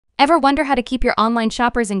Ever wonder how to keep your online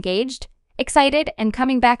shoppers engaged, excited, and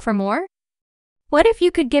coming back for more? What if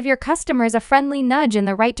you could give your customers a friendly nudge in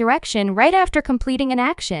the right direction right after completing an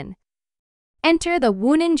action? Enter the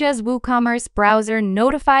WooNinja's WooCommerce Browser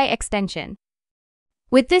Notify extension.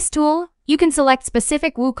 With this tool, you can select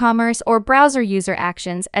specific WooCommerce or browser user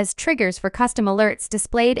actions as triggers for custom alerts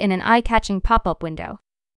displayed in an eye-catching pop-up window.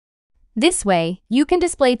 This way, you can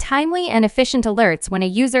display timely and efficient alerts when a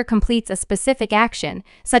user completes a specific action,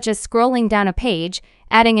 such as scrolling down a page,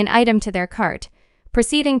 adding an item to their cart,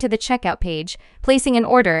 proceeding to the checkout page, placing an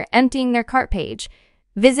order, emptying their cart page,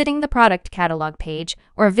 visiting the product catalog page,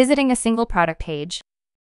 or visiting a single product page.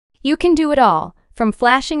 You can do it all, from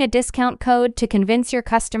flashing a discount code to convince your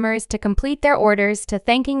customers to complete their orders to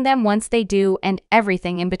thanking them once they do, and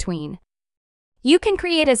everything in between. You can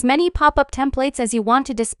create as many pop-up templates as you want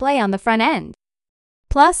to display on the front end.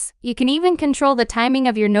 Plus, you can even control the timing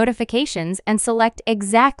of your notifications and select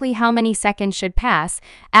exactly how many seconds should pass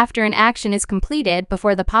after an action is completed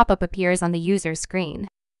before the pop-up appears on the user's screen.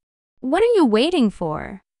 What are you waiting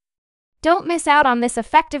for? Don't miss out on this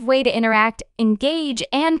effective way to interact, engage,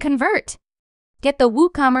 and convert. Get the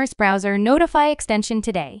WooCommerce Browser Notify extension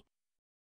today.